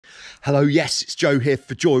Hello, yes, it's Joe here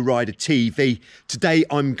for Joyrider TV. Today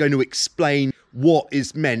I'm going to explain what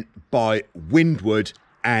is meant by windward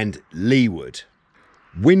and leeward.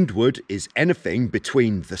 Windward is anything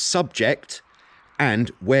between the subject and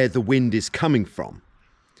where the wind is coming from,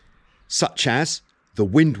 such as the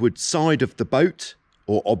windward side of the boat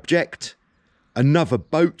or object, another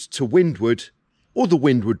boat to windward, or the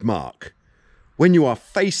windward mark. When you are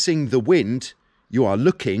facing the wind, you are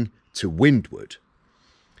looking to windward.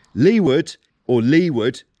 Leeward or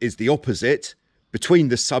leeward is the opposite, between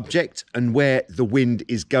the subject and where the wind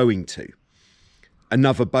is going to.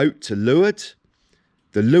 Another boat to leeward,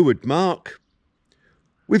 the leeward mark.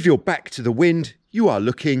 With your back to the wind, you are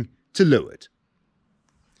looking to leeward.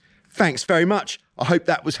 Thanks very much. I hope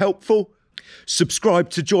that was helpful. Subscribe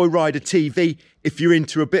to Joyrider TV if you're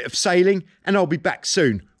into a bit of sailing, and I'll be back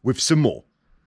soon with some more.